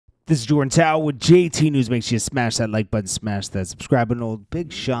This is Jordan Tower with JT News. Make sure you smash that like button, smash that subscribe button. Old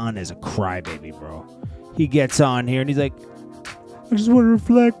Big Sean is a crybaby, bro. He gets on here and he's like, I just want to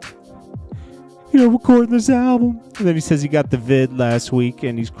reflect, recording this album. And then he says he got the vid last week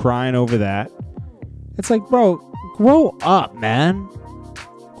and he's crying over that. It's like, bro, grow up, man.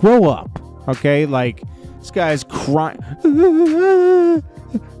 Grow up, okay? Like, this guy's crying. It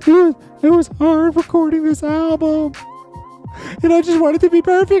was hard recording this album. And I just wanted to be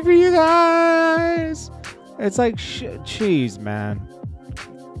perfect for you guys. It's like, jeez, man.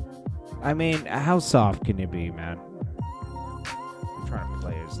 I mean, how soft can you be, man? I'm trying to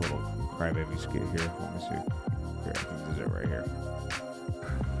play his little crybaby skit here. Let me see. Here, I think this is it right here.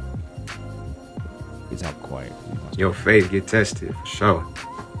 He's out quiet. Your faith get tested, for sure.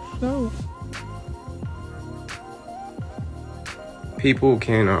 No. People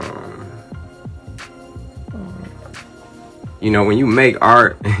can, when you make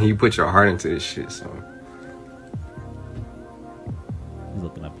art, you put your heart into this shit, so. He's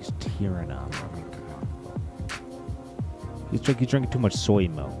looking up, he's tearing up. He's drinking too much soy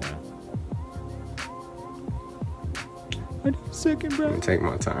milk, man. I need a second, bro. I'm gonna take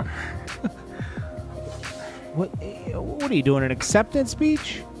my time. What are you doing, an acceptance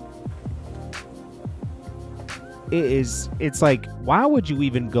speech? It's like, why would you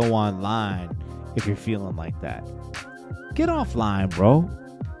even go online if you're feeling like that? Get offline, bro.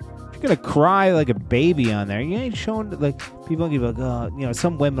 If you're gonna cry like a baby on there, you ain't showing, like, people will be like, oh,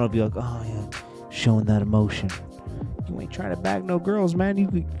 some women will be like, oh yeah, showing that emotion. You ain't trying to bag no girls, man.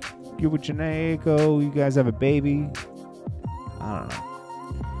 You're with Janae Aiko, you guys have a baby. I don't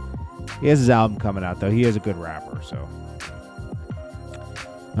know. He has his album coming out though. He is a good rapper, so.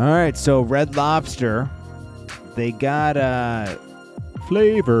 Alright, so Red Lobster, they got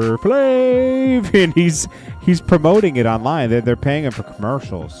Flavor Flav, and he's promoting it online. They're paying him for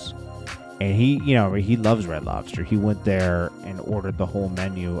commercials, and he loves Red Lobster. He went there and ordered the whole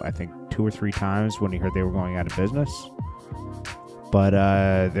menu, I think 2 or 3 times when he heard they were going out of business. But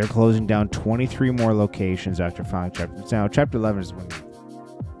they're closing down 23 more locations after filing chapter. Now chapter 11 is when they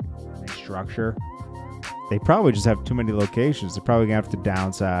restructure. They probably just have too many locations. They're probably gonna have to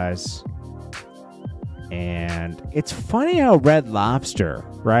downsize. And it's funny how Red Lobster,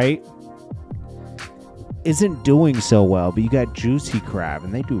 right, isn't doing so well, but you got Juicy Crab,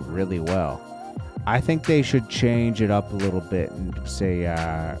 and they do really well. I think they should change it up a little bit and say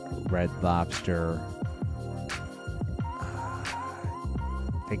Red Lobster.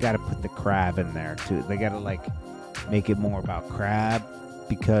 They got to put the crab in there, too. They got to, make it more about crab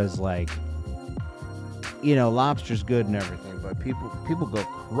because, lobster's good and everything, but people go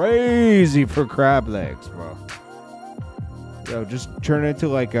crazy for crab legs, bro. Yo, just turn it into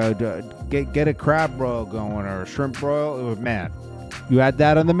get a crab broil going or a shrimp broil. Man, you add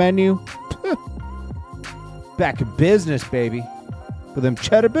that on the menu, back in business, baby. For them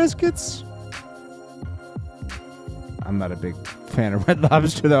cheddar biscuits. I'm not a big fan of Red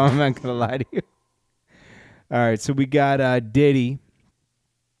Lobster, though. I'm not gonna lie to you. All right, so we got Diddy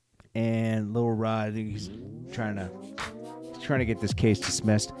and Lil Rod. He's trying to get this case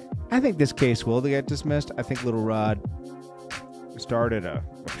dismissed. I think this case will get dismissed. I think Lil Rod started a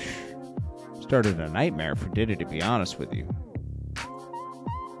nightmare for Diddy, to be honest with you.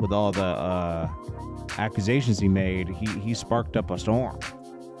 With all the accusations he made, he sparked up a storm.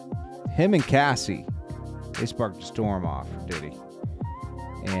 Him and Cassie, they sparked a storm off for Diddy.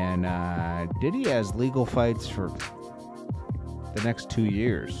 And Diddy has legal fights for the next 2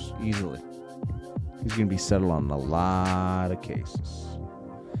 years, easily. He's going to be settled on a lot of cases.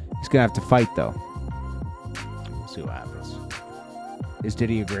 He's going to have to fight, though. We'll see what happens. Is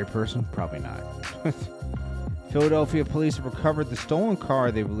Diddy a great person? Probably not. Philadelphia police have recovered the stolen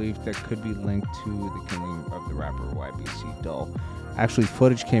car they believe that could be linked to the killing of the rapper YBC Dull. Actually,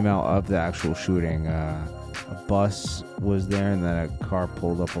 footage came out of the actual shooting. A bus was there, and then a car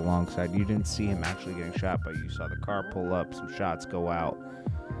pulled up alongside. You didn't see him actually getting shot, but you saw the car pull up, some shots go out.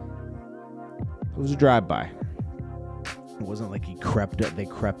 It was a drive-by. It wasn't like they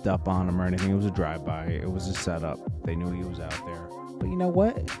crept up on him or anything. It was a drive-by. It was a setup. They knew he was out there. But you know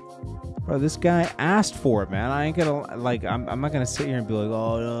what? Bro, this guy asked for it, man. I ain't gonna, I'm not gonna sit here and be like,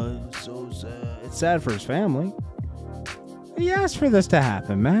 oh, no, it's so sad. It's sad for his family. He asked for this to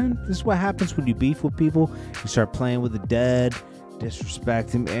happen, man. This is what happens when you beef with people. You start playing with the dead,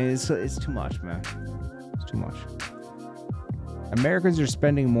 disrespect him. It's too much, man. It's too much. Americans are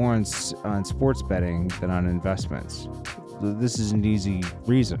spending more on sports betting than on investments. This is an easy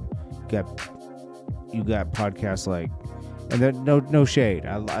reason. You got podcasts like, and then no shade.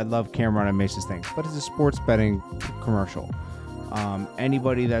 I love Cameron and Mace's thing, but it's a sports betting commercial.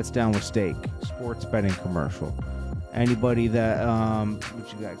 Anybody that's down with steak, sports betting commercial. Anybody that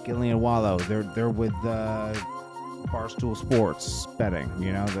what you got? Gillian Wallow. They're with Barstool Sports betting.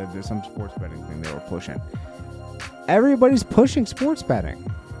 You know, there's some sports betting thing they were pushing. Everybody's pushing sports betting.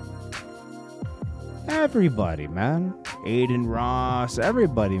 Everybody, man. Aiden Ross.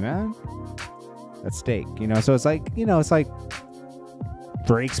 Everybody, man. That's steak. You know, so it's like, you know, it's like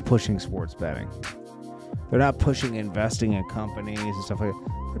Drake's pushing sports betting. They're not pushing investing in companies and stuff like that.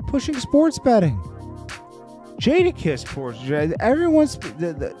 They're pushing sports betting. Jadakiss sports. Everyone's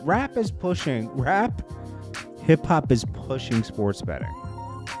the rap is pushing. Rap, hip hop is pushing sports betting.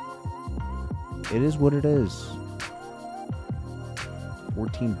 It is what it is.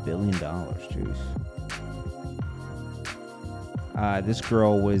 $14 billion. Jeez. This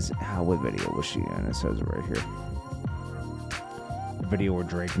girl was. What video was she in? It says it right here. The video where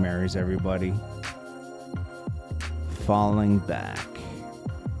Drake marries everybody. Falling back.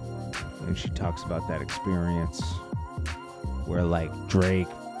 And she talks about that experience where, like, Drake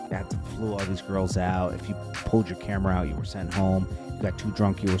flew all these girls out. If you pulled your camera out, you were sent home. You got too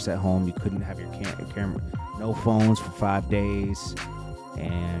drunk, you were sent home. You couldn't have your camera. No phones for 5 days.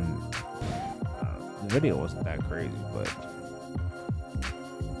 And the video wasn't that crazy, but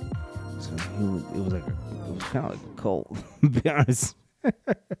so it was kind of like a cult, to be honest.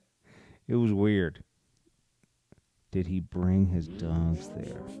 It was weird. Did he bring his dogs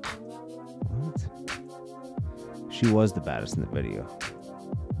there? What? She was the baddest in the video.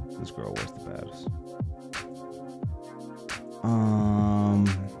 This girl was the baddest.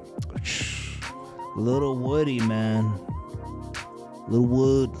 Little Woody, man. Little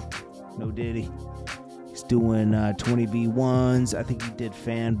Wood. No Diddy. He's doing 20B1s. I think he did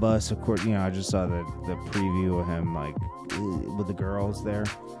Fan Bus. Of course, you know, I just saw the preview of him, like, with the girls there.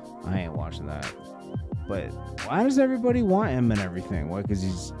 I ain't watching that. But why does everybody want him and everything? What? Because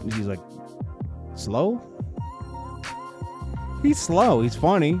he's like slow? He's slow. He's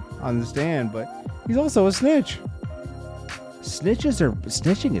funny on the stand, but he's also a snitch.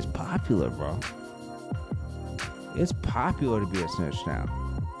 Snitching is popular, bro. It's popular to be a snitch now.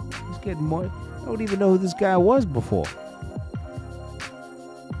 He's getting more. I don't even know who this guy was before.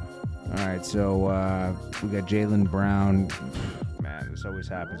 All right, so we got Jaylen Brown. Man, this always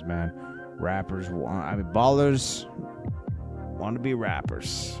happens, man. Ballers want to be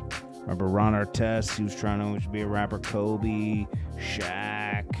rappers. Remember Ron Artest? He was trying to be a rapper. Kobe,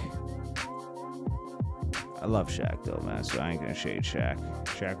 Shaq. I love Shaq though, man. So I ain't gonna shade Shaq.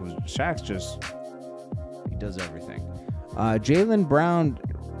 Shaq's just, he does everything. Jaylen Brown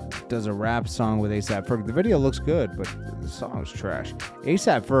does a rap song with A$AP Ferg. The video looks good, but the song is trash.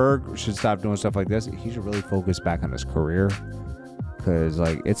 A$AP Ferg should stop doing stuff like this. He should really focus back on his career. Because,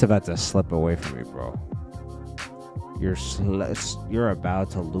 like, it's about to slip away from me, bro. You're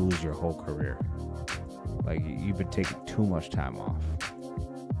about to lose your whole career. Like, you've been taking too much time off.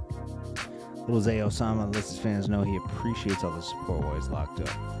 Little Zay Osama lets his fans know he appreciates all the support while he's locked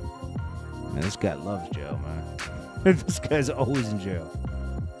up. Man, this guy loves jail, man. This guy's always in jail.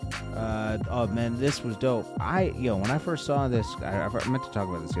 Oh, man, this was dope. When I first saw this, I meant to talk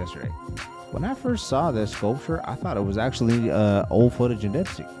about this yesterday. When I first saw this sculpture, I thought it was actually old footage of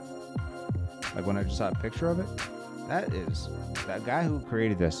Nipsey. Like when I just saw a picture of it, that guy who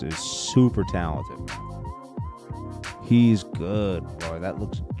created this is super talented. He's good, boy. That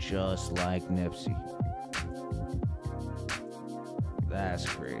looks just like Nipsey. That's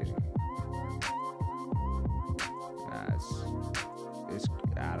crazy.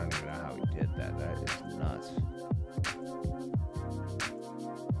 I don't even know how he did that. That is nuts.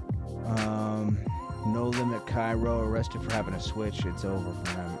 No Limit Cairo arrested for having a switch. It's over for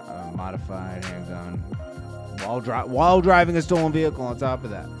him. Modified handgun while driving a stolen vehicle. On top of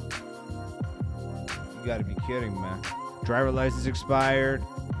that, you gotta be kidding, man. Driver license expired,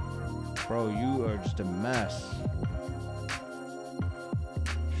 bro. You are just a mess.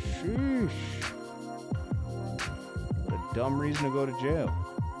 Sheesh. What a dumb reason to go to jail.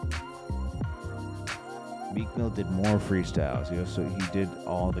 Meek Mill did more freestyles. So he did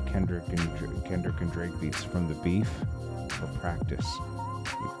all the Kendrick and Drake beats from the beef for practice.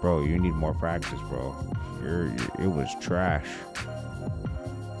 Like, bro, you need more practice, bro. It was trash.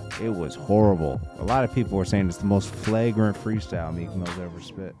 It was horrible. A lot of people were saying it's the most flagrant freestyle Meek Mill's ever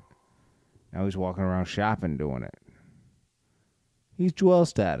spit. Now he's walking around shopping doing it. He's Joel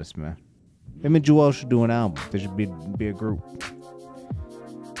status, man. Him and Joel should do an album. They should be a group.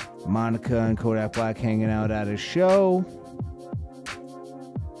 Monica and Kodak Black hanging out at a show.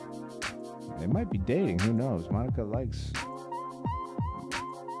 They might be dating. Who knows? Monica likes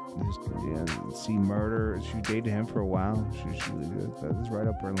Yeah, see murder. She dated him for a while. That is right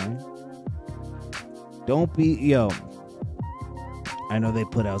up her lane. Don't be, yo. I know they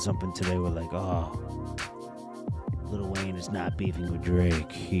put out something today with like, oh, Lil Wayne is not beefing with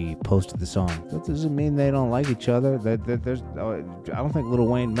Drake. He posted the song. That doesn't mean they don't like each other. I don't think Lil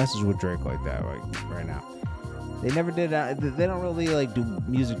Wayne messes with Drake like that right now. They never did. They don't really like do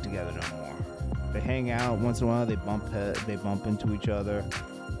music together no more. They hang out once in a while. They bump into each other.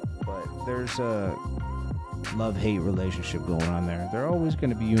 But there's a love-hate relationship going on there. They're always going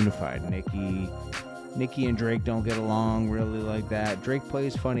to be unified. Nicki and Drake don't get along really like that. Drake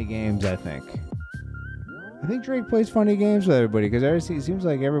plays funny games, I think. I think Drake plays funny games with everybody because it seems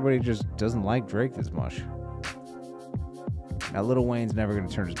like everybody just doesn't like Drake this much. Now, Lil Wayne's never going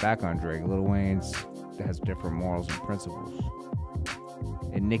to turn his back on Drake. Lil Wayne's has different morals and principles.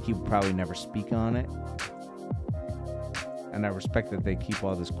 And Nicki would probably never speak on it. And I respect that they keep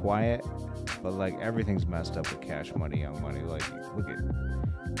all this quiet. But, like, everything's messed up with Cash Money, Young Money. Like, look at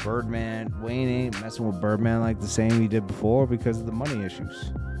Birdman. Wayne ain't messing with Birdman like the same he did before because of the money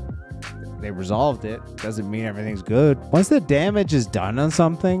issues. They resolved it. Doesn't mean everything's good. Once the damage is done on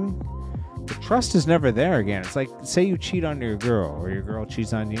something, the trust is never there again. It's like, say you cheat on your girl or your girl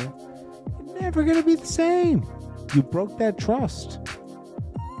cheats on you. You're never going to be the same. You broke that trust.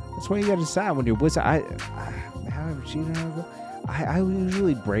 That's why you got to decide when you're with have I ever cheated on a girl? I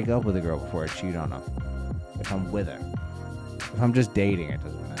usually break up with a girl before I cheat on her. If I'm with her. If I'm just dating, it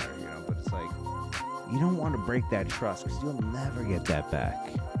doesn't matter, you know. But it's like, you don't want to break that trust because you'll never get that back.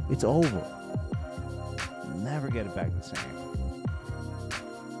 It's over. You'll never get it back the same.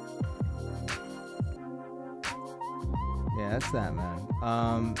 Yeah, that's that,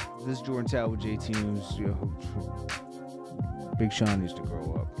 man. This is Jordan Tower with JT News. Big Sean needs to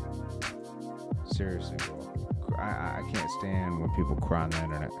grow up. Seriously, bro. I can't stand when people cry on the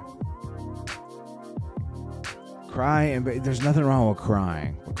internet. Cry, and there's nothing wrong with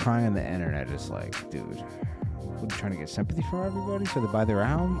crying. But crying on the internet is like, dude, what, are you trying to get sympathy from everybody so they buy their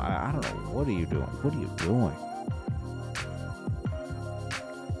album? I don't know. What are you doing? What are you doing?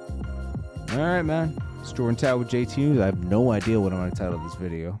 All right, man. It's Jordan Tower with JT News. I have no idea what I'm going to title this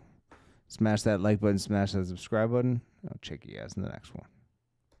video. Smash that like button, smash that subscribe button. I'll check you guys in the next one.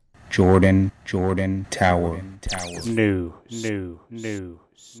 Jordan Tower. New.